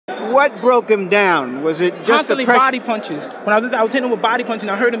what broke him down? Was it just constantly the pressure? body punches? When I was hitting him with body punches,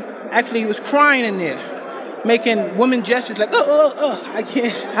 and I heard him, actually he was crying in there, making woman gestures like, I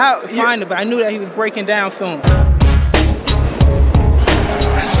can't find it, but I knew that he was breaking down soon.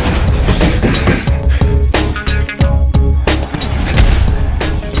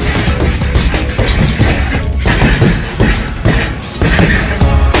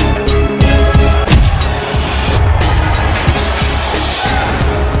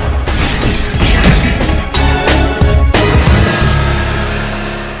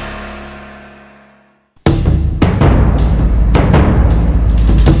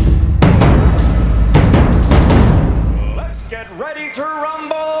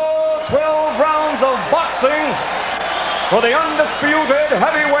 For the undisputed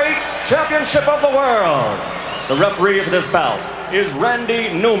heavyweight championship of the world. The referee for this bout is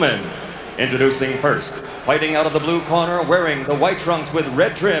Randy Newman. Introducing first, fighting out of the blue corner, wearing the white trunks with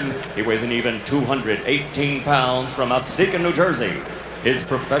red trim, he weighs an even 218 pounds from Absecon, New Jersey. His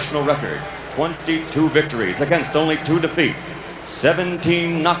professional record, 22 victories against only 2 defeats,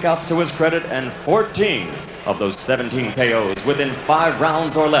 17 knockouts to his credit, and 14 of those 17 KOs within 5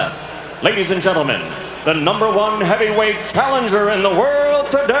 rounds or less. Ladies and gentlemen, the #1 heavyweight challenger in the world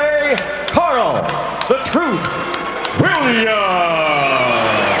today, Carl "The Truth" Williams.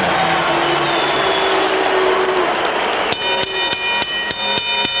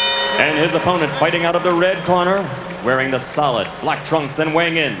 And his opponent, fighting out of the red corner, wearing the solid black trunks and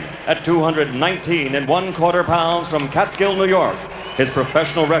weighing in at 219 1/4 pounds from Catskill, New York. His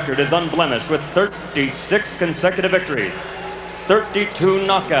professional record is unblemished with 36 consecutive victories, 32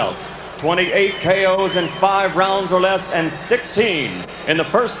 knockouts, 28 KOs in 5 rounds or less, and 16 in the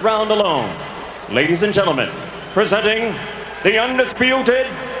first round alone. Ladies and gentlemen, presenting the undisputed,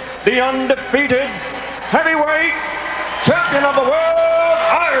 the undefeated heavyweight champion of the world,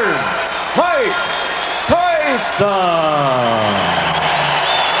 Iron Mike Tyson.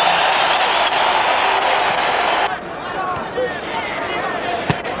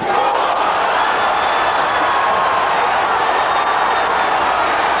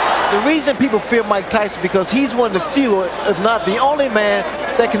 The reason people fear Mike Tyson because he's one of the few, if not the only man,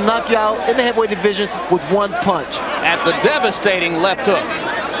 that can knock you out in the heavyweight division with one punch. At the devastating left hook.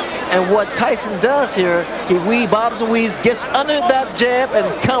 And what Tyson does here, he bobs and weaves, gets under that jab and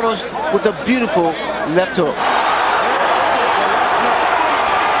counters with a beautiful left hook.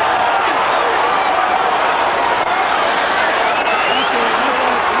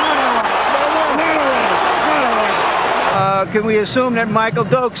 Can we assume that Michael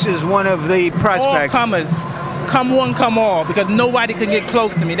Dokes is one of the prospects? All comers. Come one, come all, because nobody can get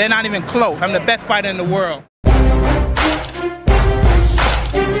close to me. They're not even close. I'm the best fighter in the world.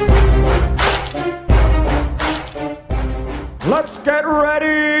 Let's get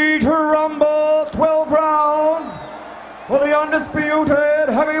ready to rumble. 12 rounds for the undisputed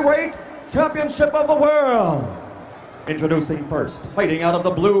heavyweight championship of the world. Introducing first, fighting out of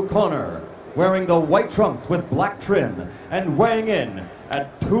the blue corner, wearing the white trunks with black trim and weighing in at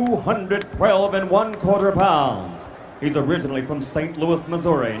 212 1/4 pounds. He's originally from St. Louis,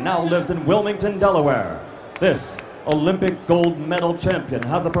 Missouri, now lives in Wilmington, Delaware. This Olympic gold medal champion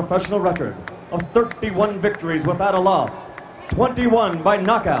has a professional record of 31 victories without a loss, 21 by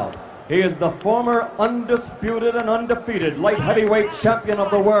knockout. He is the former undisputed and undefeated light heavyweight champion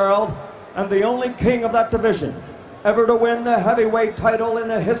of the world and the only king of that division ever to win the heavyweight title in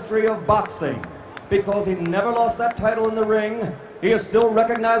the history of boxing. Because he never lost that title in the ring, he is still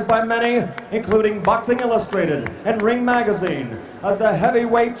recognized by many, including Boxing Illustrated and Ring Magazine, as the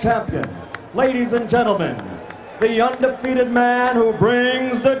heavyweight champion. Ladies and gentlemen, the undefeated man who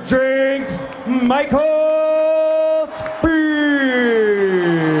brings the jinx, Michael Speed.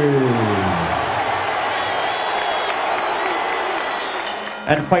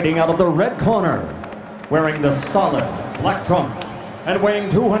 And fighting out of the red corner, wearing the solid black trunks and weighing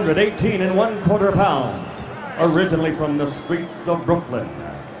 218 1/4 pounds, originally from the streets of Brooklyn.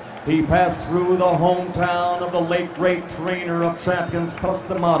 He passed through the hometown of the late great trainer of champions, Cus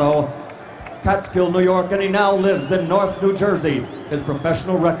D'Amato, Catskill, New York, and he now lives in North New Jersey. His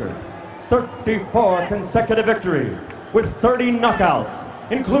professional record, 34 consecutive victories with 30 knockouts,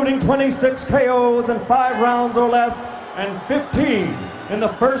 including 26 KOs in 5 rounds or less, and 15 in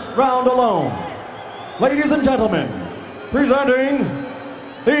the first round alone. Ladies and gentlemen, presenting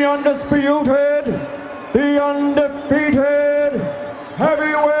the undisputed, the undefeated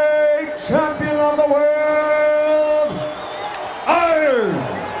heavyweight champion of the world, Iron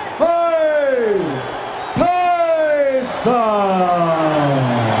Mike Tyson.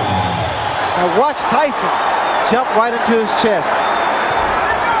 And watch Tyson jump right into his chest.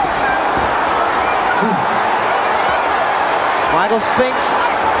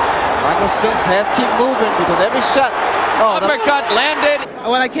 Michael Spinks has to keep moving because every shot. Oh, uppercut landed.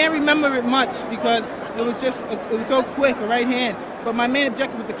 Well, I can't remember it much because it was so quick, a right hand. But my main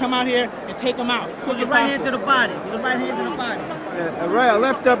objective was to come out here and take him out. With the right hand to the body. With the right hand to the body. A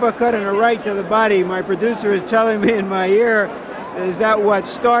left uppercut and a right to the body. My producer is telling me in my ear, is that what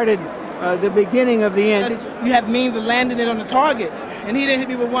started the beginning of the end? You have means of landing it on the target, and he didn't hit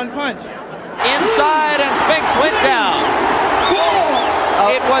me with one punch. Inside, and Spinks went down.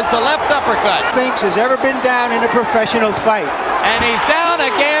 It was the left uppercut. Spinks has ever been down in a professional fight. And he's down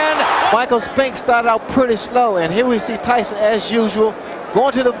again. Michael Spinks started out pretty slow, and here we see Tyson, as usual,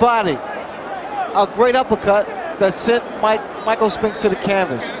 going to the body. A great uppercut that sent Michael Spinks to the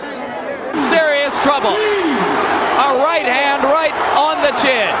canvas. Serious trouble. A right hand right on the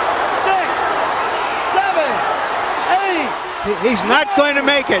chin. 6, 7, 8. He's not going to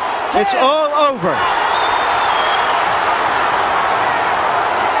make it. It's all over.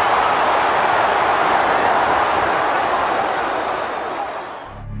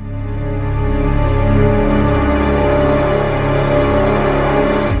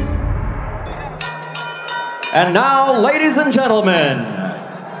 And now, ladies and gentlemen,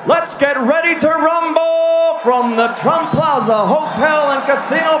 let's get ready to rumble from the Trump Plaza Hotel and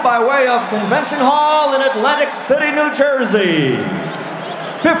Casino by way of Convention Hall in Atlantic City, New Jersey.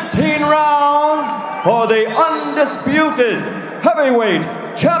 15 rounds for the undisputed heavyweight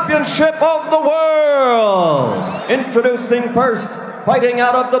championship of the world. Introducing first, fighting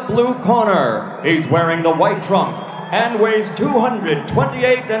out of the blue corner. He's wearing the white trunks and weighs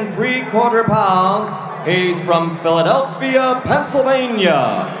 228 3/4 pounds. He's from Philadelphia,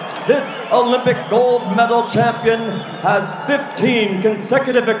 Pennsylvania. This Olympic gold medal champion has 15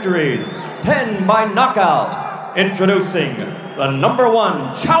 consecutive victories, 10 by knockout. Introducing the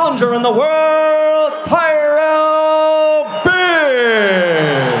 #1 challenger in the world, Tyrell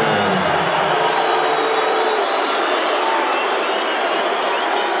Biggs.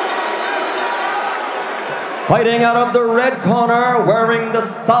 Fighting out of the red corner, wearing the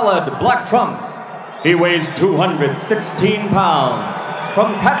solid black trunks. He weighs 216 pounds.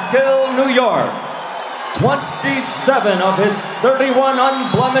 From Catskill, New York. 27 of his 31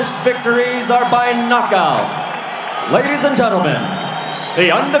 unblemished victories are by knockout. Ladies and gentlemen,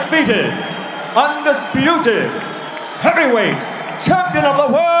 the undefeated, undisputed, heavyweight champion of the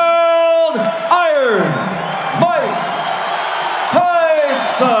world, Iron Mike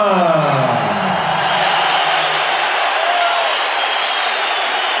Tyson.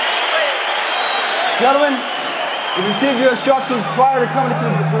 Gentlemen, you received your instructions prior to coming into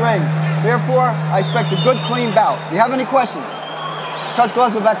the ring. Therefore, I expect a good, clean bout. Do you have any questions? Touch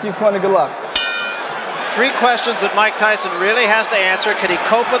gloves, go back to your corner. Good luck. 3 questions that Mike Tyson really has to answer. Can he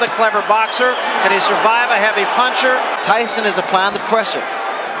cope with a clever boxer? Can he survive a heavy puncher? Tyson is applying the pressure,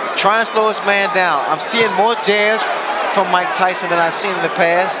 trying to slow his man down. I'm seeing more jabs from Mike Tyson than I've seen in the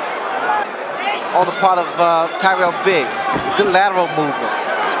past. On the part of Tyrell Biggs. Good lateral movement.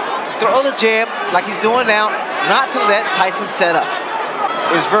 Throw the jab like he's doing now, not to let Tyson set up.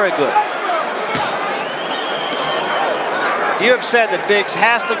 It's very good. You have said that Biggs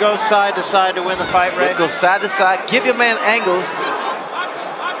has to go side to side to win the fight, right? Go side to side, give your man angles.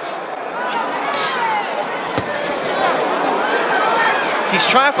 He's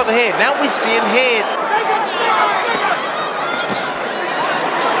trying for the head. Now we're seeing head.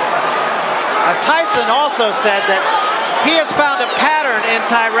 Tyson also said that he has found a pattern in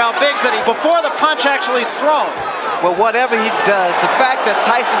Tyrell Biggs that before the punch actually is thrown. Well, whatever he does, the fact that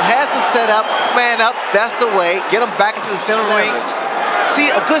Tyson has to set up, man up, that's the way. Get him back into the center ring.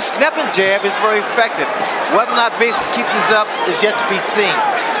 See, a good snapping jab is very effective. Whether or not Biggs can keep this up is yet to be seen.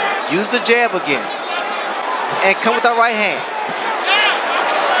 Use the jab again. And come with that right hand.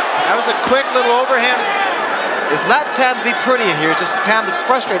 That was a quick little overhand. It's not time to be pretty in here, it's just time to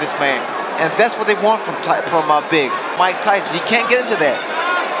frustrate this man. And that's what they want from Biggs. Mike Tyson, he can't get into that.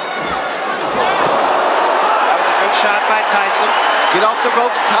 That was a good shot by Tyson. Get off the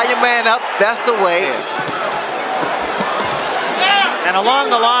ropes, tie your man up, that's the way. And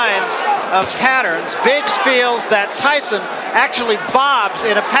along the lines of patterns, Biggs feels that Tyson actually bobs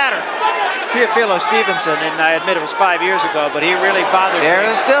in a pattern. Teofilo Stevenson, and I admit it was 5 years ago, but he really bothered me.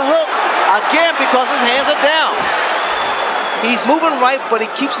 There's the hook, again, because his hands are down. He's moving right, but he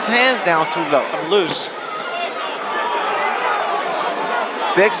keeps his hands down too low. Loose.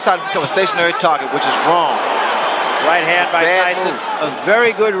 Biggs is starting to become a stationary target, which is wrong. Right hand by Tyson. A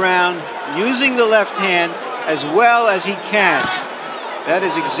very good round, using the left hand as well as he can. That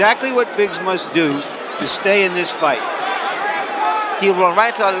is exactly what Biggs must do to stay in this fight. He'll run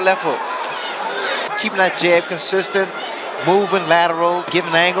right to the left hook. Keeping that jab consistent. moving lateral,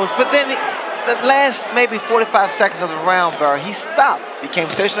 giving angles. But then the last maybe 45 seconds of the round, Barry, he stopped, became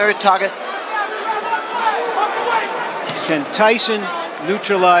a stationary target. Can Tyson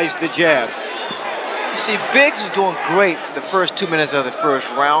neutralize the jab? You see, Biggs was doing great the first 2 minutes of the first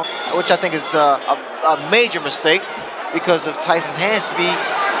round, which I think is a major mistake because of Tyson's hand speed.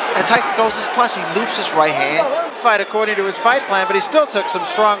 And Tyson throws his punch, he loops his right hand. Fight according to his fight plan, but he still took some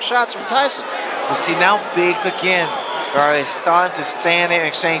strong shots from Tyson. But see, now Biggs again, Barry, is starting to stand there and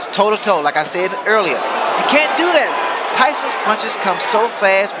exchange toe-to-toe, like I said earlier. You can't do that. Tyson's punches come so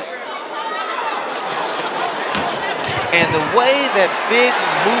fast. And the way that Biggs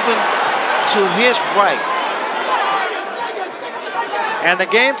is moving to his right. And the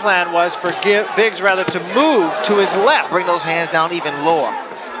game plan was for Biggs rather to move to his left. Bring those hands down even lower.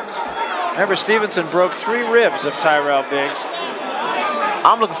 Remember, Stevenson broke 3 ribs of Tyrell Biggs.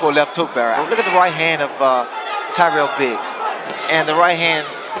 I'm looking for a left hook, Barry. Look at the right hand of Tyrell Biggs. And the right hand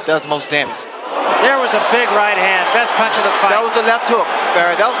does the most damage. There was a big right hand, best punch of the fight. That was the left hook,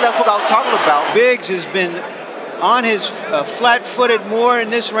 Barry. That was the left hook I was talking about. Biggs has been on his flat-footed more in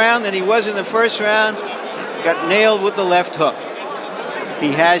this round than he was in the first round. Got nailed with the left hook.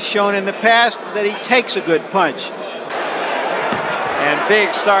 He has shown in the past that he takes a good punch. And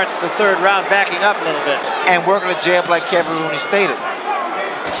Biggs starts the 3rd round backing up a little bit. And working a jab like Kevin Rooney stated.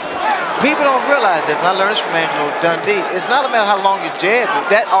 People don't realize this, and I learned this from Angelo Dundee. It's not a matter how long you jab, but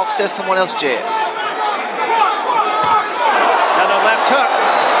that offsets someone else's jab. Another left hook.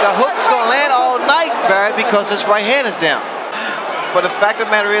 The hook's gonna land all night, Barry, because his right hand is down. But the fact of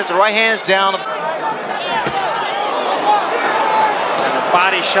the matter is, the right hand is down. And a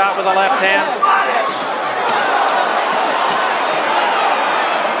body shot with the left hand.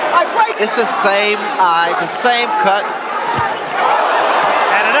 It's the same eye, the same cut.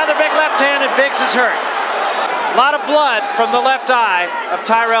 And another big left hand, and Biggs is hurt. A lot of blood from the left eye of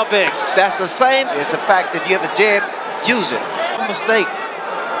Tyrell Biggs. That's the same. It's the fact that you have a jab, use it. Mistake.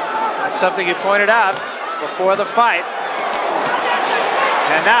 That's something you pointed out before the fight.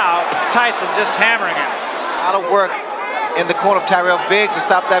 And now it's Tyson just hammering him. A lot of work in the corner of Tyrell Biggs to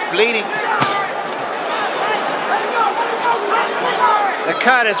stop that bleeding. The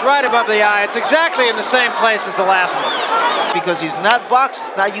cut is right above the eye. It's exactly in the same place as the last one. Because he's not boxing,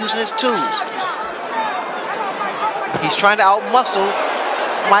 he's not using his tools. He's trying to outmuscle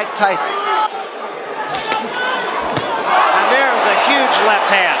Mike Tyson. And there's a huge left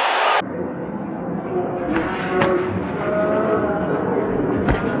hand.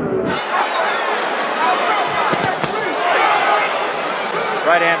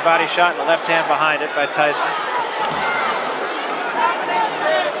 Right hand body shot and the left hand behind it by Tyson.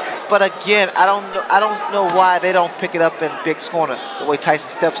 But again, I don't know why they don't pick it up in Biggs' corner. The way Tyson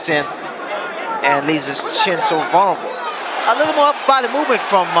steps in and leaves his chin so vulnerable. A little more body movement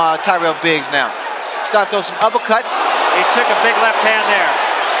from Tyrell Biggs now. Start throwing some uppercuts. He took a big left hand there.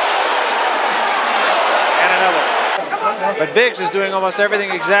 And another. But Biggs is doing almost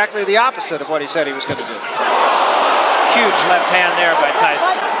everything exactly the opposite of what he said he was going to do. Huge left hand there by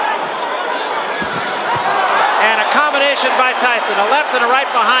Tyson. And a combination by Tyson, a left and a right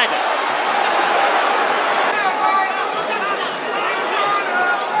behind it.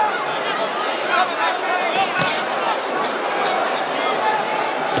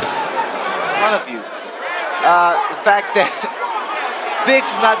 In front of you. The fact that Biggs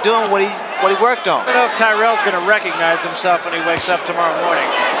is not doing what he worked on. I don't know if Tyrell's going to recognize himself when he wakes up tomorrow morning.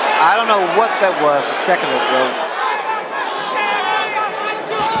 I don't know what that was a second ago.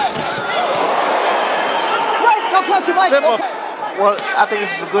 Simple. Well, I think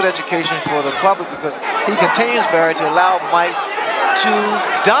this is a good education for the public because he continues, Barry, to allow Mike to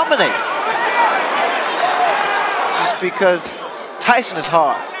dominate. Just because Tyson is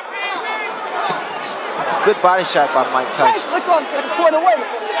hard. Good body shot by Mike Tyson. And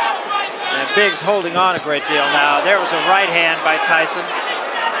Biggs holding on a great deal now. There was a right hand by Tyson.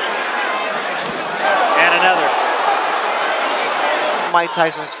 And another. Mike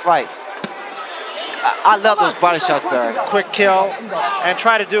Tyson's fight. I love those body shots, Barry. Quick kill, and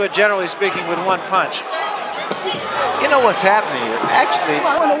try to do it, generally speaking, with one punch. You know what's happening here? Actually,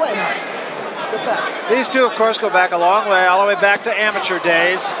 these two, of course, go back a long way, all the way back to amateur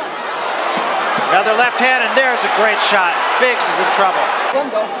days. Another left hand, and there's a great shot. Biggs is in trouble.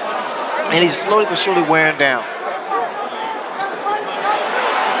 And he's slowly but surely wearing down.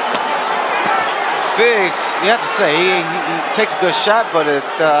 Biggs, you have to say, he takes a good shot, but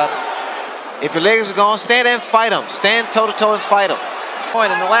if your legs are gone, stand there and fight him. Stand toe-to-toe and fight him.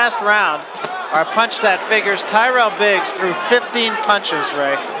 In the last round, our punch stat figures Tyrell Biggs threw 15 punches,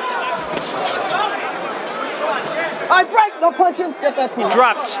 Ray. I break, no punching, step back. He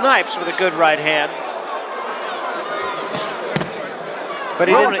dropped Snipes with a good right hand. But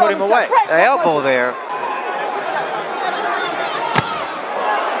he didn't put him away. The elbow there.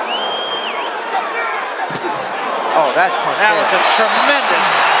 Oh, that punch. That was a tremendous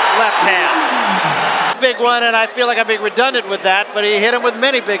left hand. Big one, and I feel like I'm being redundant with that, but he hit him with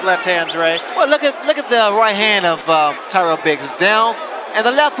many big left hands, Ray. Well, look at the right hand of Tyrell Biggs. It's down, and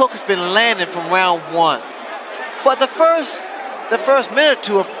the left hook has been landing from round one. But the first minute or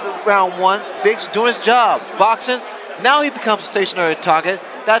two of round one, Biggs is doing his job, boxing. Now he becomes a stationary target.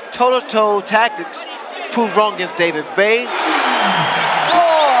 That toe-to-toe tactics proved wrong against David Bay. 4, 5,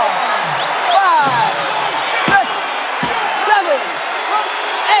 6, 7,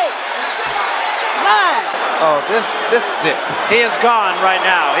 8, 9. Oh, this is it. He is gone right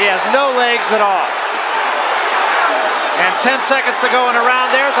now. He has no legs at all. And 10 seconds to go in a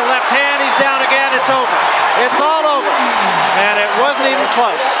round. There's a left hand. He's down again. It's over. It's all over. And it wasn't even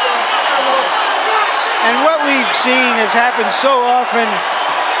close. And what we've seen has happened so often,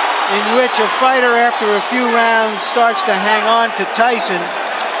 in which a fighter after a few rounds starts to hang on to Tyson,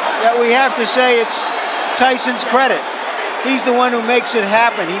 that we have to say it's Tyson's credit. He's the one who makes it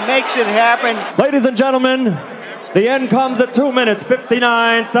happen. He makes it happen. Ladies and gentlemen, the end comes at 2 minutes,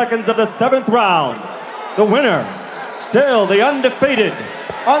 59 seconds of the 7th round. The winner, still the undefeated,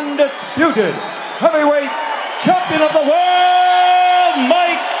 undisputed heavyweight champion of the world,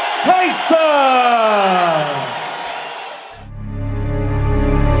 Mike Tyson!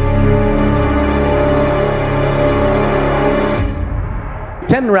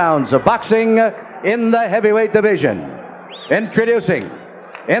 10 rounds of boxing in the heavyweight division. Introducing,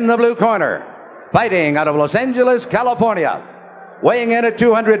 in the blue corner, fighting out of Los Angeles, California, weighing in at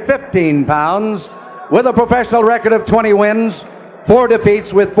 215 pounds, with a professional record of 20 wins, 4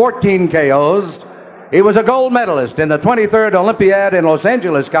 defeats with 14 KOs. He was a gold medalist in the 23rd Olympiad in Los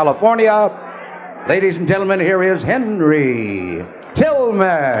Angeles, California. Ladies and gentlemen, here is Henry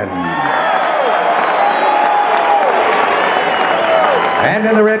Tillman. And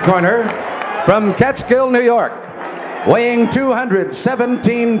in the red corner, from Catskill, New York, weighing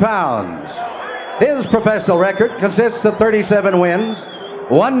 217 pounds. His professional record consists of 37 wins,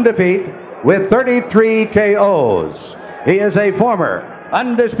 1 defeat, with 33 KOs. He is a former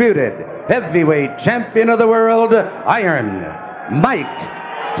undisputed heavyweight champion of the world, Iron Mike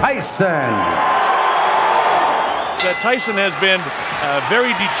Tyson. Tyson has been a very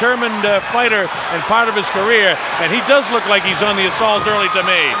determined fighter and part of his career, and he does look like he's on the assault early to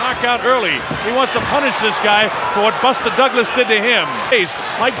me. Knockout early. He wants to punish this guy for what Buster Douglas did to him.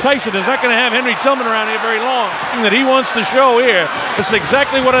 Mike Tyson is not going to have Henry Tillman around here very long. That he wants to show here. This is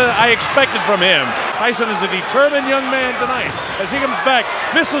exactly what I expected from him. Tyson is a determined young man tonight. As he comes back,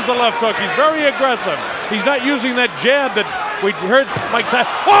 misses the left hook. He's very aggressive. He's not using that jab that we heard Mike Tyson.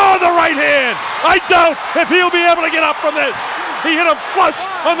 Oh, the right hand! I doubt if he'll be able to get up from this. He hit him flush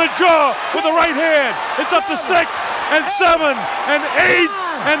on the jaw with the right hand. It's up to 6 and 7 and 8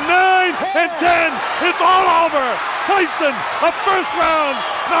 and 9 and 10. It's all over. Tyson, a first round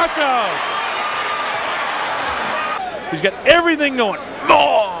knockout. He's got everything going.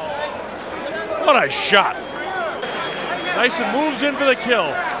 Oh, what a shot. Tyson moves in for the kill.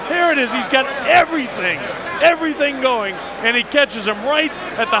 Here it is. He's got everything going, and he catches him right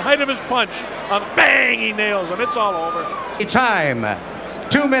at the height of his punch. Bang, he nails him. It's all over. Time,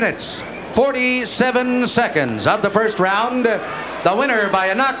 2 minutes, 47 seconds of the first round. The winner by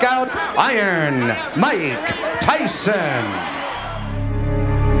a knockout, Iron Mike Tyson.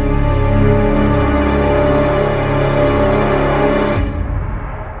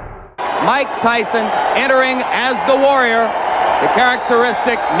 Mike Tyson entering as the warrior, the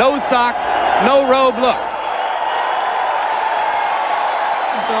characteristic no socks, no robe look.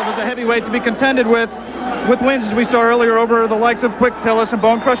 As a heavyweight to be contended with wins as we saw earlier over the likes of Quick Tillis and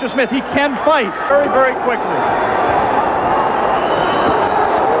Bone Crusher Smith. He can fight very, very quickly.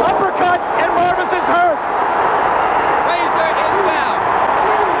 Uppercut, and Marvis is hurt. Razor is down.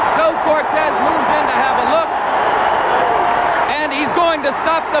 Joe Cortez moves in to have a look, and he's going to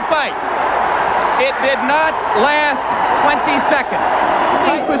stop the fight. It did not last 20 seconds.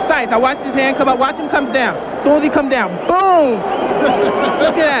 He's precise. I watched his hand come up. Watch him come down. As soon as he come down, boom!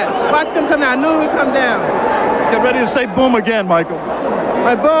 Look at that. Watch him come down. I knew he would come down. Get ready to say boom again, Michael. All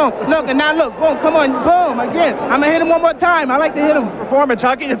right, boom. Look, and now look. Boom. Come on. Boom. Again. I'm going to hit him one more time. I like to hit him. Performance.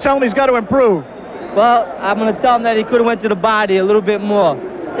 How can you tell him he's got to improve? Well, I'm going to tell him that he could have went to the body a little bit more.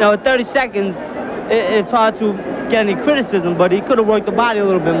 You know, at 30 seconds, it's hard to get any criticism, but he could have worked the body a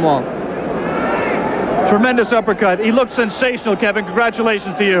little bit more. Tremendous uppercut. He looked sensational, Kevin.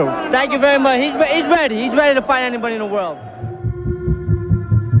 Congratulations to you. Thank you very much. He's ready. He's ready to fight anybody in the world.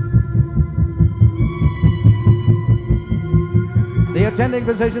 The attending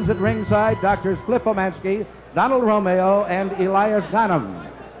physicians at ringside, Doctors Flip Omansky, Donald Romeo, and Elias Ghanem.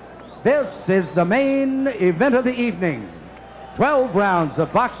 This is the main event of the evening. 12 rounds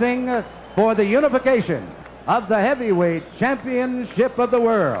of boxing for the unification of the heavyweight championship of the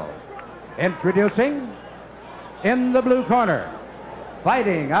world. Introducing, in the blue corner,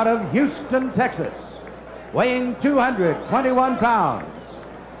 fighting out of Houston, Texas, weighing 221 pounds,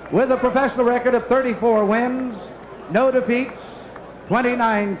 with a professional record of 34 wins, no defeats,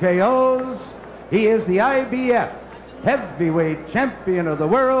 29 KOs. He is the IBF heavyweight champion of the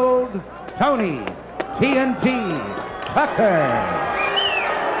world, Tony TNT Tucker.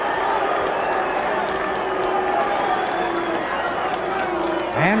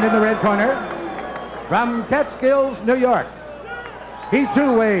 And in the red corner, from Catskills, New York, he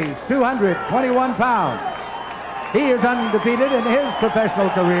too weighs 221 pounds. He is undefeated in his professional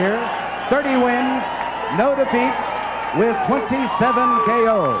career, 30 wins, no defeats, with 27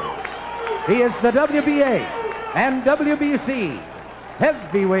 KOs. He is the WBA and WBC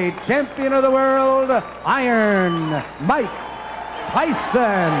heavyweight champion of the world, Iron Mike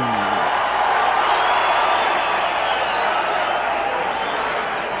Tyson.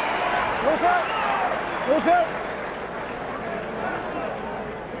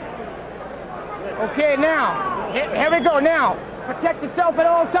 Okay, now, here we go. Now, protect yourself at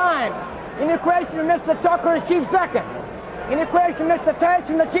all times. In the equation, Mr. Tucker is chief second. In the equation, Mr.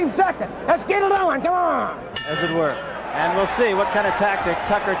 Tyson, the chief second. Let's get it on. Come on. As it were. And we'll see what kind of tactic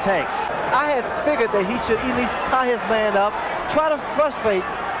Tucker takes. I had figured that he should at least tie his man up, try to frustrate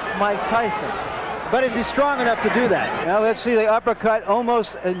Mike Tyson. But is he strong enough to do that? Now let's see the uppercut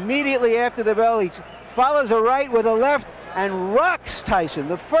almost immediately after the bell. He follows a right with a left and rocks Tyson.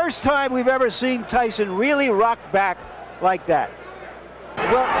 The first time we've ever seen Tyson really rock back like that.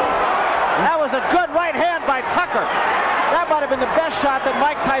 Well, that was a good right hand by Tucker. That might have been the best shot that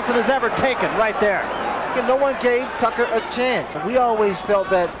Mike Tyson has ever taken right there. And no one gave Tucker a chance. We always felt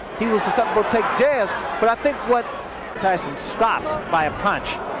that he was susceptible to take jabs, but I think what Tyson stops by a punch.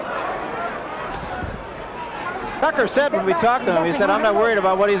 Tucker said when we talked to him, he said, I'm not worried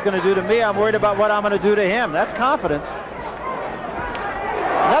about what he's going to do to me. I'm worried about what I'm going to do to him. That's confidence.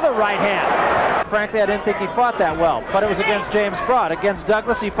 Another right hand. Frankly, I didn't think he fought that well, but it was against James Broad. Against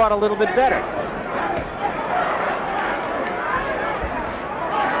Douglas, he fought a little bit better.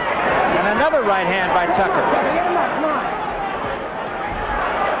 And another right hand by Tucker.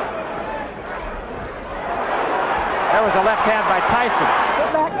 There was a left hand by Tyson.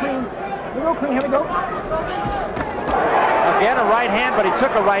 Get back, clean. Real clean. Here we go. Again, a right hand, but he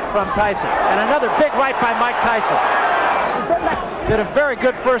took a right from Tyson. And another big right by Mike Tyson. Did a very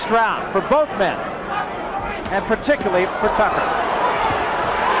good first round for both men, and particularly for Tucker.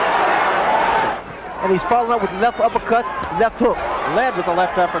 And he's following up with left uppercut, left hooks. Led with the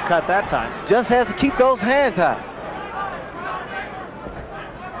left uppercut that time. Just has to keep those hands high.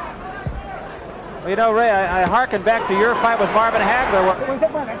 Well, you know, Ray, I hearken back to your fight with Marvin Hagler.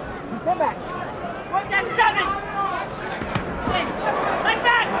 Step back. Step back. Work that 7. Like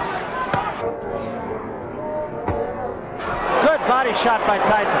that. Good body shot by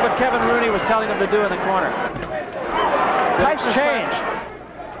Tyson. What Kevin Rooney was telling him to do in the corner. Tyson change.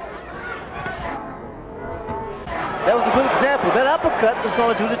 That was a good example. That uppercut is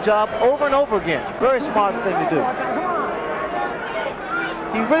going to do the job over and over again. Very smart thing to do.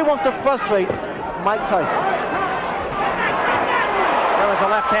 He really wants to frustrate Mike Tyson. There was a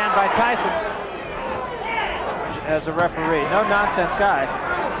left hand by Tyson as a referee. No nonsense guy.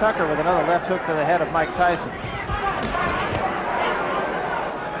 Tucker with another left hook to the head of Mike Tyson.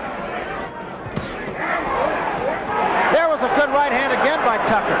 There was a good right hand again by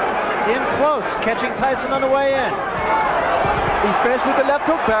Tucker. In close, catching Tyson on the way in. He's finished with the left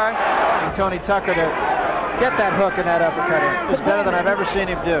hook, Barry. And Tony Tucker to get that hook and that uppercut in. It's better than I've ever seen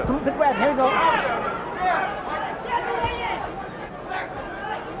him do. Good grab. Here we go.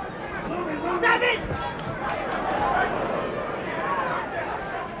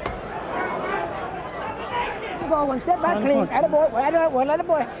 Go one step back, clean. Attaboy.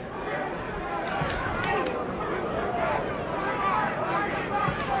 Attaboy.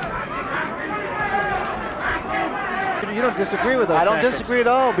 You don't disagree with those I don't tactics. disagree at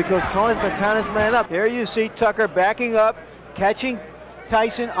all, because Tony's been tying his man up. Here you see Tucker backing up, catching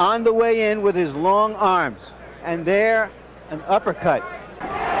Tyson on the way in with his long arms. And there, an uppercut.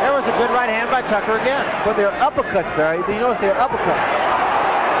 There was a good right hand by Tucker again. But they're uppercuts, Barry. Do you notice they're uppercuts?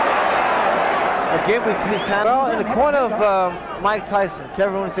 Again, he's time. Well, in the corner of Mike Tyson,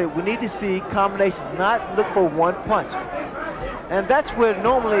 Kevin Rooney said, we need to see combinations, not look for one punch. And that's where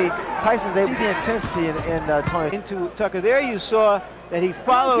normally Tyson's able to get intensity in Tony. Into Tucker. There you saw that he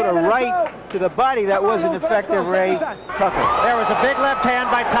followed a right to the body that wasn't effective, Ray. Tucker. There was a big left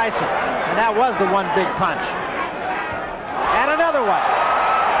hand by Tyson, and that was the one big punch. And another one.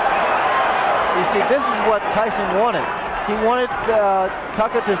 You see, this is what Tyson wanted. He wanted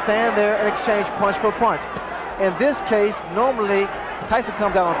Tucker to stand there and exchange punch for punch. In this case, normally, Tyson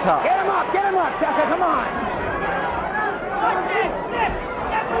comes out on top. Get him up, Tucker, come on.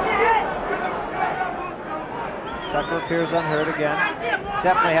 Tucker appears unhurt again.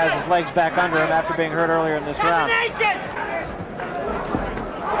 Definitely has his legs back under him after being hurt earlier in this round. Another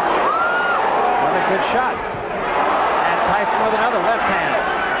good shot. And Tyson with another left hand.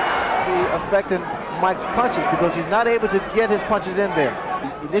 He affected Mike's punches because he's not able to get his punches in there.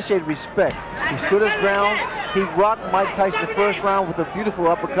 He initiated respect. He stood his ground. He rocked Mike Tyson the first round with a beautiful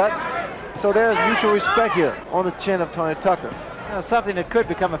uppercut. So there's mutual respect here on the chin of Tony Tucker. You know, something that could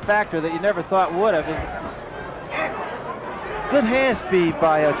become a factor that you never thought would have. Good hand speed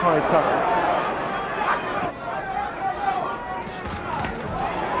by Tony Tucker.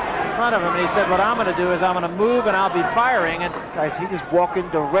 In front of him, and he said, what I'm going to do is I'm going to move and I'll be firing. And Tyson, he just walking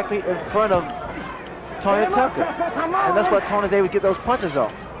directly in front of Tony Tucker. And that's why Tony's able to get those punches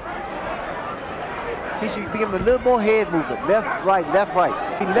off. He should give him a little more head movement. Left, right, left, right.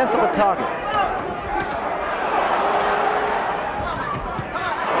 Be less of a target.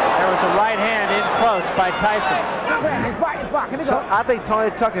 There was a right hand in close by Tyson. So I think Tony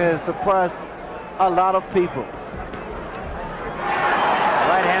Tucker has surprised a lot of people.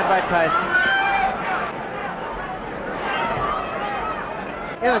 Right hand by Tyson.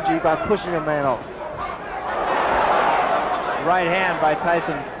 Energy by pushing a man off. Right hand by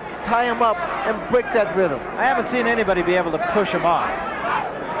Tyson. Tie him up and break that rhythm. I haven't seen anybody be able to push him off.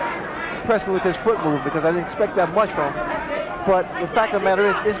 Impressed me with his foot move because I didn't expect that much from him. But the fact of the matter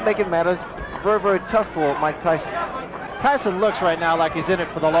is, it's making matters very, very tough for Mike Tyson. Tyson looks right now like he's in it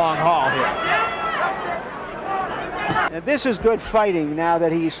for the long haul here. Now, this is good fighting now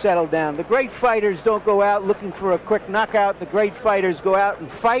that he's settled down. The great fighters don't go out looking for a quick knockout. The great fighters go out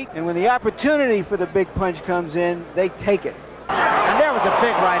and fight, and when the opportunity for the big punch comes in, they take it. And there was a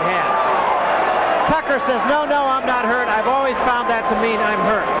big right hand. Tucker says, no, I'm not hurt. I've always found that to mean I'm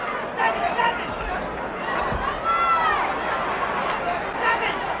hurt.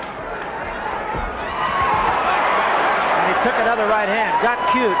 And he took another right hand. Got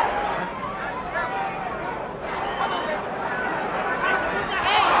cute.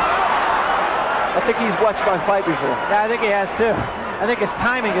 I think he's watched my fight before. Yeah, I think he has too. I think his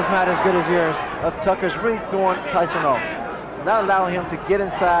timing is not as good as yours. Tucker's really throwing Tyson off. Not allowing him to get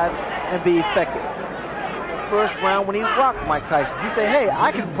inside and be effective. First round when he rocked Mike Tyson, he said, hey,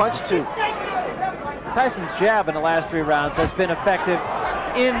 I can punch too. Tyson's jab in the last 3 rounds has been effective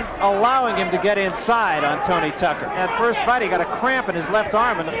in allowing him to get inside on Tony Tucker. That first fight, he got a cramp in his left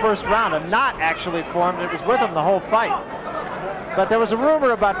arm in the first round, a knot actually formed. It was with him the whole fight. But there was a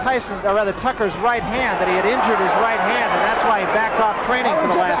rumor about Tucker's right hand, that he had injured his right hand, and that's why he backed off training for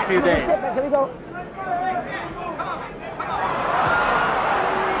the last few days. Here we go.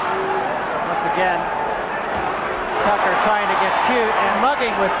 Again, Tucker trying to get cute and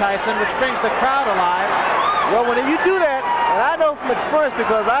mugging with Tyson, which brings the crowd alive. Well, when you do that, and I know from experience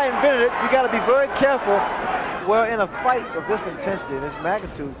because I invented it, you got to be very careful. Well, in a fight of this intensity, this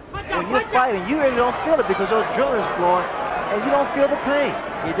magnitude, when you're fighting, you really don't feel it because your adrenaline's flowing, and you don't feel the pain.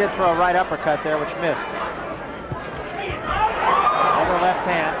 He did throw a right uppercut there, which missed. Another left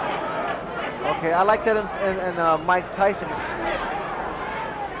hand. Okay, I like that in Mike Tyson.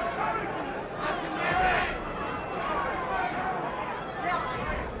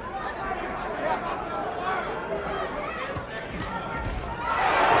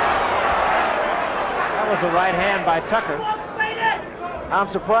 A right hand by Tucker.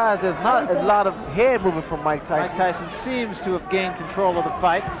 I'm surprised there's not a lot of head movement from Mike Tyson. Mike Tyson seems to have gained control of the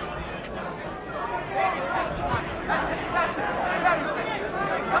fight.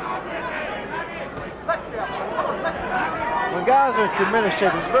 When guys are in tremendous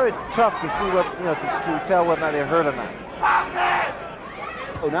shape, it's very tough to see what, to tell whether or not they're hurt or not.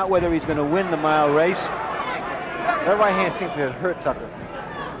 Oh, not whether he's going to win the mile race. That right hand seemed to hurt Tucker.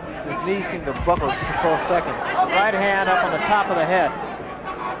 His knees seemed to buckle just for a second. Right hand up on the top of the head.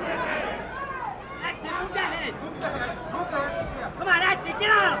 Come on, Ashley,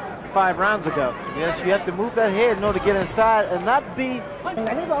 get on! 5 rounds ago. Yes, you have to move that head in order to get inside and not be... Here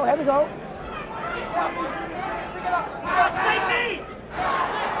we go, here we go.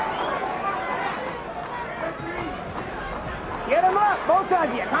 Get him up, both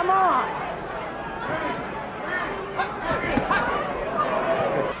of you. Come on.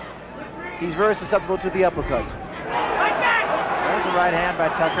 He's very susceptible to the uppercuts. There's a right hand by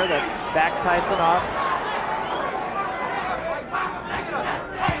Tucker that backed Tyson off.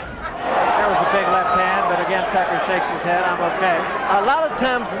 There was a big left hand, but again Tucker shakes his head. I'm okay. A lot of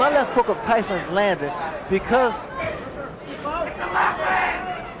times my left hook of Tyson's landed because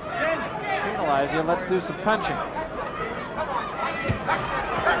penalize you. Let's do some punching.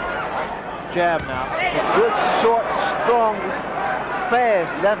 Jab now. A good, short, strong,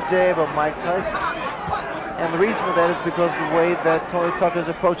 fast left jab of Mike Tyson. And the reason for that is because the way that Tony Tucker is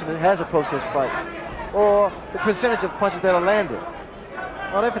approaching it, has approached this fight. Or the percentage of punches that are landed.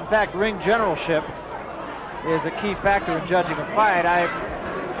 Well, if in fact ring generalship is a key factor in judging a fight,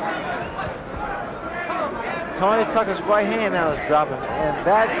 Tony Tucker's right hand now is dropping. And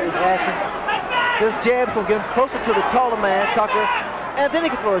that is asking, this jab will get him closer to the taller man, Tucker, and then he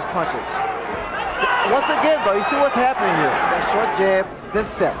can throw his punches. Once again, though, you see what's happening here. That short jab, then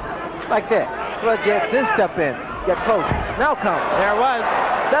step. Like that. Short jab, then step in. Get close. Now come. There was.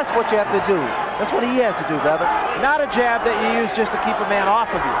 That's what you have to do. That's what he has to do, brother. Not a jab that you use just to keep a man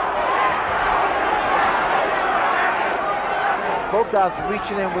off of you. Both guys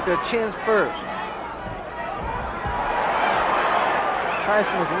reaching in with their chins first.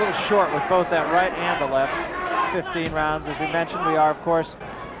 Tyson was a little short with both that right and the left. 15 rounds, as we mentioned. We are, of course.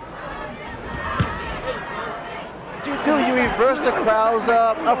 What you do, you reverse the crowd's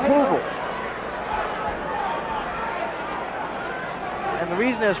approval. And the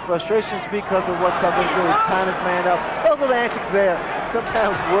reason there's frustration is because of what Tucker's doing. He's tying his man up. Those little antics there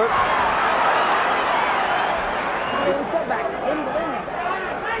sometimes work. Step back.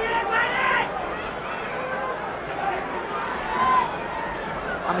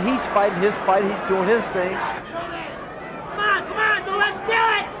 I mean, he's fighting his fight. He's doing his thing. Come on, let's do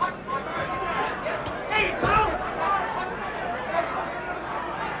it. There you go.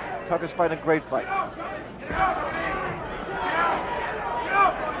 Tucker's fighting a great fight.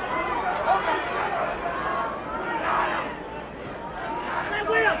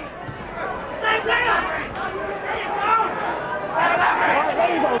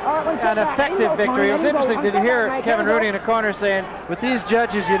 An effective victory. It was interesting. Did you hear Kevin Rooney in the corner saying, with these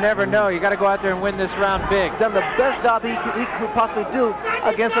judges, you never know. You got to go out there and win this round big. Done the best job he could possibly do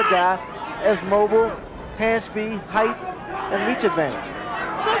against a guy as mobile, hand speed, height, and reach advantage.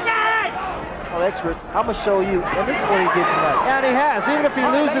 Well, expert, I'm going to show you, and this is what he did tonight. And he has, even if he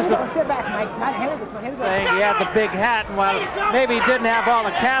loses the... Saying he had the big hat, and while maybe he didn't have all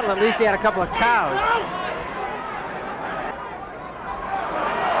the cattle, at least he had a couple of cows.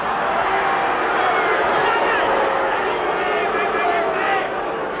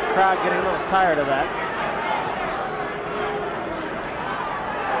 Crowd getting a little tired of that.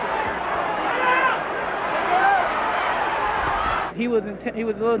 He was a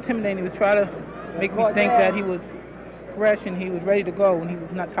little intimidating. He was trying to make me think that he was fresh and he was ready to go when he was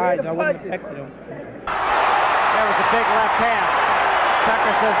not tired. I wasn't affected him. There was a big left hand.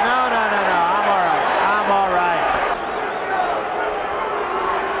 Tucker says, no, I'm all right. I'm all right.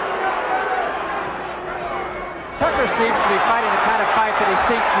 Tucker seems to be fighting the kind of fight that he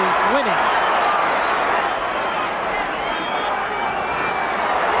thinks he's winning.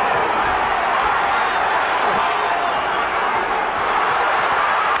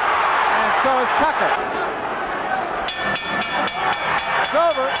 And so is Tucker. It's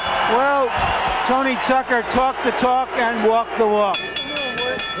over. Well, Tony Tucker talked the talk and walked the walk.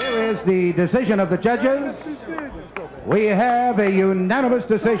 Here is the decision of the judges. We have a unanimous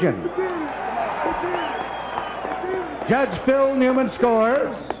decision. Judge Phil Newman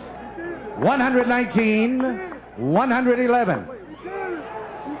scores 119-111.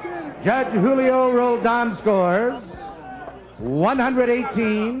 Judge Julio Roldan scores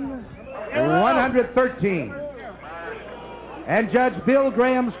 118-113. And Judge Bill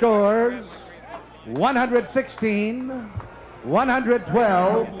Graham scores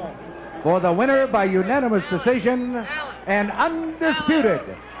 116-112 for the winner by unanimous decision and undisputed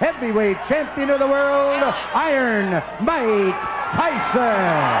heavyweight champion of the world, Iron Mike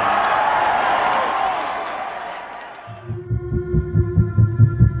Tyson.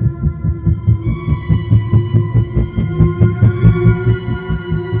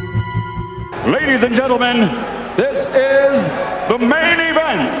 Ladies and gentlemen, this is the main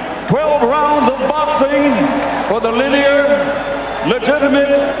event. 12 rounds of boxing for the linear,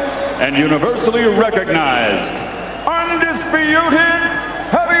 legitimate, and universally recognized, undisputed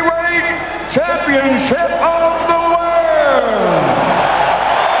heavyweight championship of the world.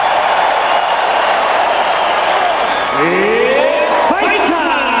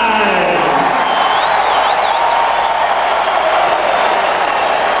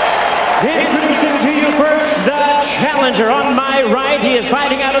 And he is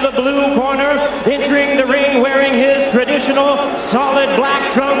fighting out of the blue corner, entering the ring wearing his traditional solid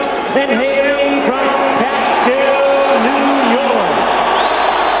black trunks and hailing from Catskill, New York.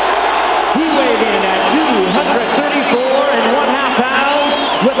 He weighed in at 234.5 pounds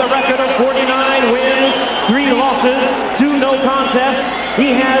with a record of 49 wins, 3 losses, 2 no contests.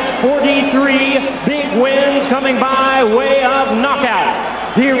 He has 43 big wins coming by way of knockout.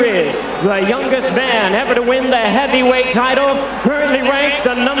 Here is the youngest man ever to win the heavyweight title, currently ranked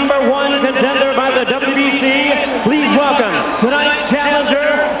the #1 contender by the WBC. Please welcome tonight's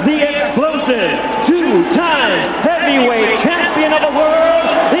challenger, the explosive 2-time heavyweight champion of the world,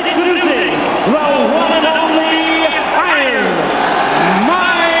 introducing the one and only Iron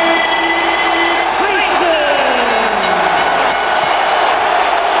Mike Tyson.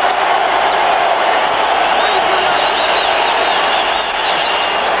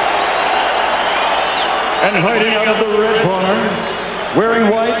 And hiding out of the red corner, wearing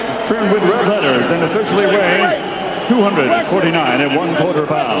white, trimmed with red letters, and officially weighing 249 1/4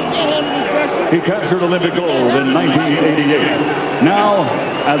 pounds. He captured Olympic gold in 1988. Now,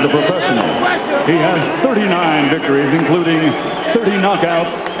 as a professional, he has 39 victories, including 30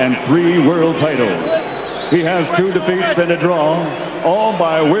 knockouts and 3 world titles. He has 2 defeats and a draw, all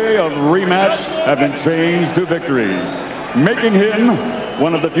by way of rematch have been changed to victories, making him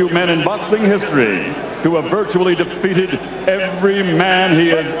one of the few men in boxing history to have virtually defeated every man he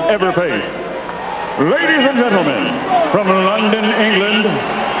has ever faced. Ladies and gentlemen, from London, England,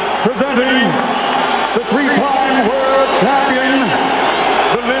 presenting the 3-time world champion,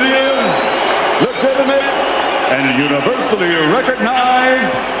 the lineal, legitimate, and universally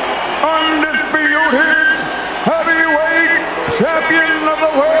recognized, undisputed heavyweight champion of the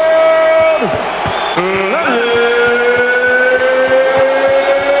world,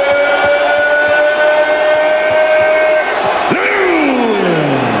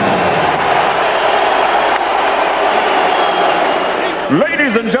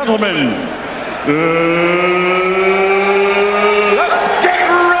 Ladies and gentlemen, let's get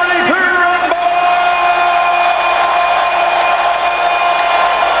ready to rumble!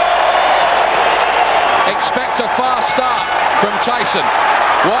 Expect a fast start from Tyson.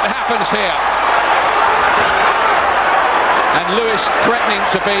 What happens here? And Lewis threatening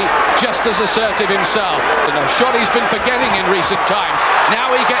to be just as assertive himself. And a shot he's been forgetting in recent times.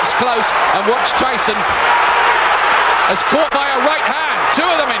 Now he gets close, and watch Tyson as caught by a right hand. 2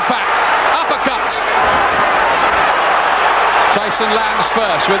 of them, in fact. Uppercuts. Tyson lands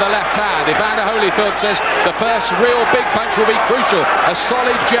first with a left hand. Evander Holyfield says the first real big punch will be crucial. A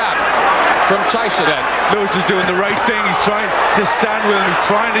solid jab from Tyson. Lewis is doing the right thing. He's trying to stand with him. He's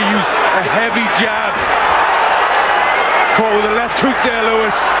trying to use a heavy jab. Caught with a left hook there,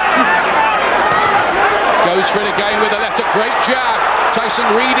 Lewis. Goes for it again with a left hook. Great jab. Tyson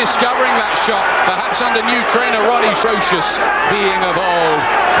rediscovering that shot, perhaps under new trainer Ronnie Trocious, being of old,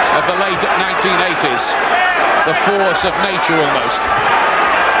 of the late 1980s. The force of nature almost.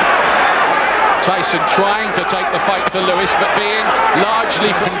 Tyson trying to take the fight to Lewis, but being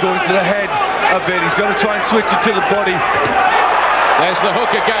largely... Going to the head a bit. He's got to try and switch it to the body. There's the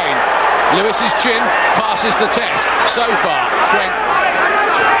hook again. Lewis's chin passes the test. So far, strength.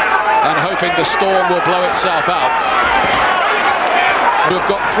 And hoping the storm will blow itself out. We've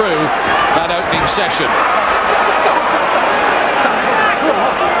got through that opening session.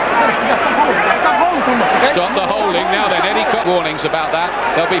 Stop the holding. Now then, any warnings about that?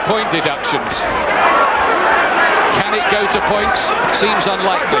 There'll be point deductions. Can it go to points? Seems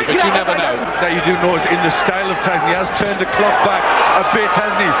unlikely, but you never know. That you do notice in the style of Tyson, he has turned the clock back a bit,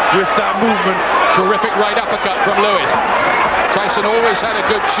 hasn't he, with that movement. Terrific right uppercut from Lewis. Tyson always had a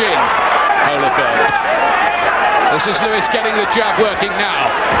good chin. Holyfield. This is Lewis getting the jab working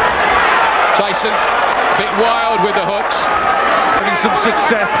now. Tyson, a bit wild with the hooks. Having some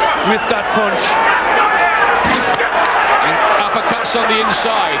success with that punch. And uppercuts on the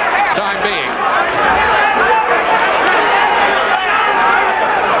inside, time being.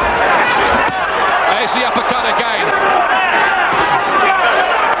 There's the uppercut again.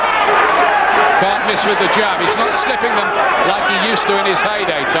 Can't miss with the jab. He's not slipping them like he used to in his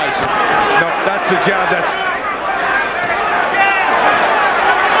heyday, Tyson. No, that's a jab that's...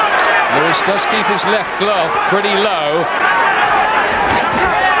 Lewis does keep his left glove pretty low.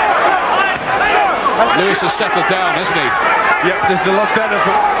 Lewis has settled down, hasn't he? Yeah, this is a lot better.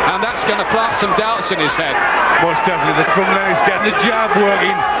 And that's going to plant some doubts in his head. Most definitely. The from Lennox getting the jab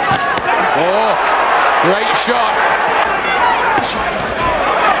working. Oh, great shot.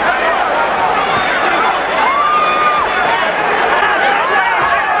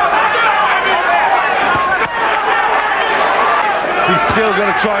 He's still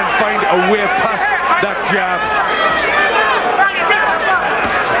going to try and find a way past that jab.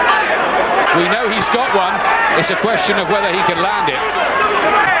 We know he's got one. It's a question of whether he can land it.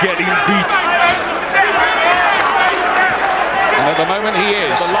 Getting beat. And at the moment he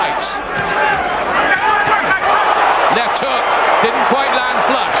is. The lights. Left hook. Didn't quite land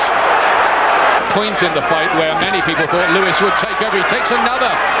flush. Point in the fight where many people thought Lewis would take over. He takes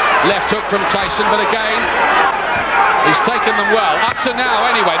another left hook from Tyson, but again, he's taken them well. Up to now,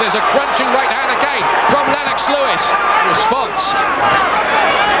 anyway. There's a crunching right hand again from Lennox Lewis. Response.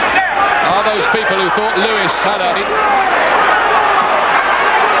 Are those people who thought Lewis had a...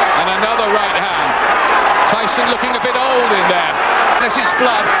 And another right hand. Tyson looking a bit old in there. This is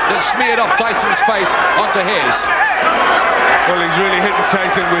blood that smeared off Tyson's face onto his. Well, he's really hitting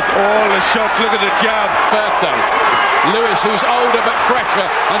Tyson with all the shots. Look at the jab. Birthday. Lewis, who's older but fresher,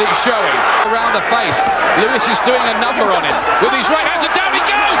 and it's showing. Around the face. Lewis is doing a number on him. With his right hands, and down he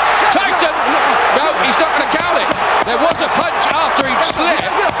goes! Tyson! No, he's not going to count it. There was a punch after he'd slipped,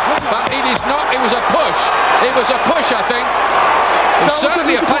 but it is not, it was a push. It was a push, I think. It was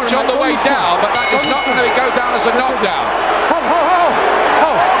certainly a punch on the way down, but that is not going to go down as a knockdown.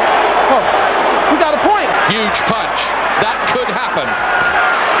 We got a point. Huge punch. That could happen.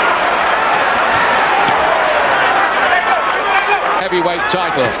 Heavyweight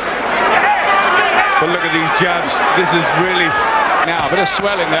title. But look at these jabs. This is really... Now, a bit of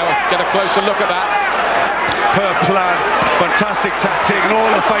swelling there. We'll get a closer look at that. Per plan. Fantastic test, taking all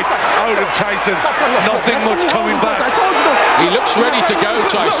the fight out of Tyson. Nothing much coming back. He looks ready to go,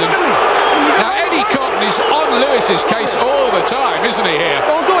 Tyson. Now, Eddie Cotton is on Lewis's case all the time, isn't he, here?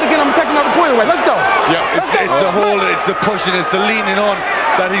 Don't do it again. I'm taking another point away. Let's go. Yeah, it's the hold, it's the pushing, it's the leaning on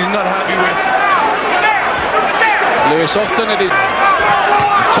that he's not happy with. Lewis often it is.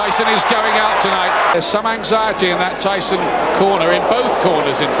 Tyson is going out tonight. There's some anxiety in that Tyson corner, in both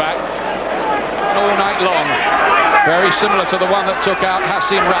corners, in fact. All night long. Very similar to the one that took out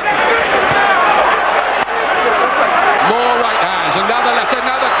Hasim Ratna. More right hands, another left,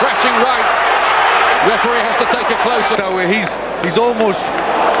 another crashing right. Referee has to take a closer. So he's almost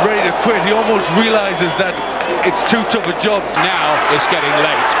ready to quit. He almost realizes that it's too tough a job. Now it's getting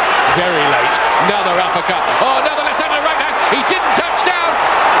late, very late. Another uppercut. Oh, another left hand and right hand. He didn't touch down.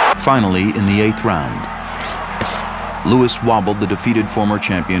 Finally, in the 8th round, Lewis wobbled the defeated former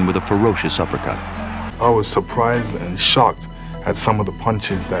champion with a ferocious uppercut. I was surprised and shocked at some of the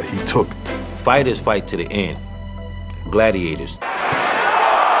punches that he took. Fighters fight to the end. Gladiators.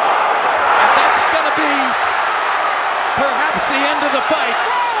 Perhaps the end of the fight.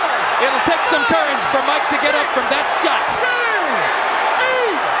 It'll take some courage for Mike to get up from that shot. 7,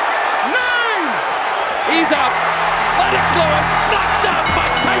 8, 9. He's out. Lennox Lewis knocks out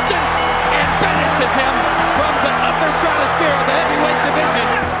Mike Tyson and banishes him from the upper stratosphere of the heavyweight division.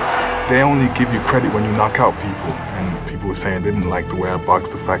 They only give you credit when you knock out people, and people were saying they didn't like the way I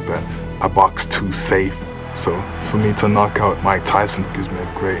boxed, the fact that I boxed too safe. So for me to knock out Mike Tyson gives me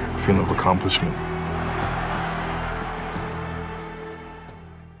a great feeling of accomplishment.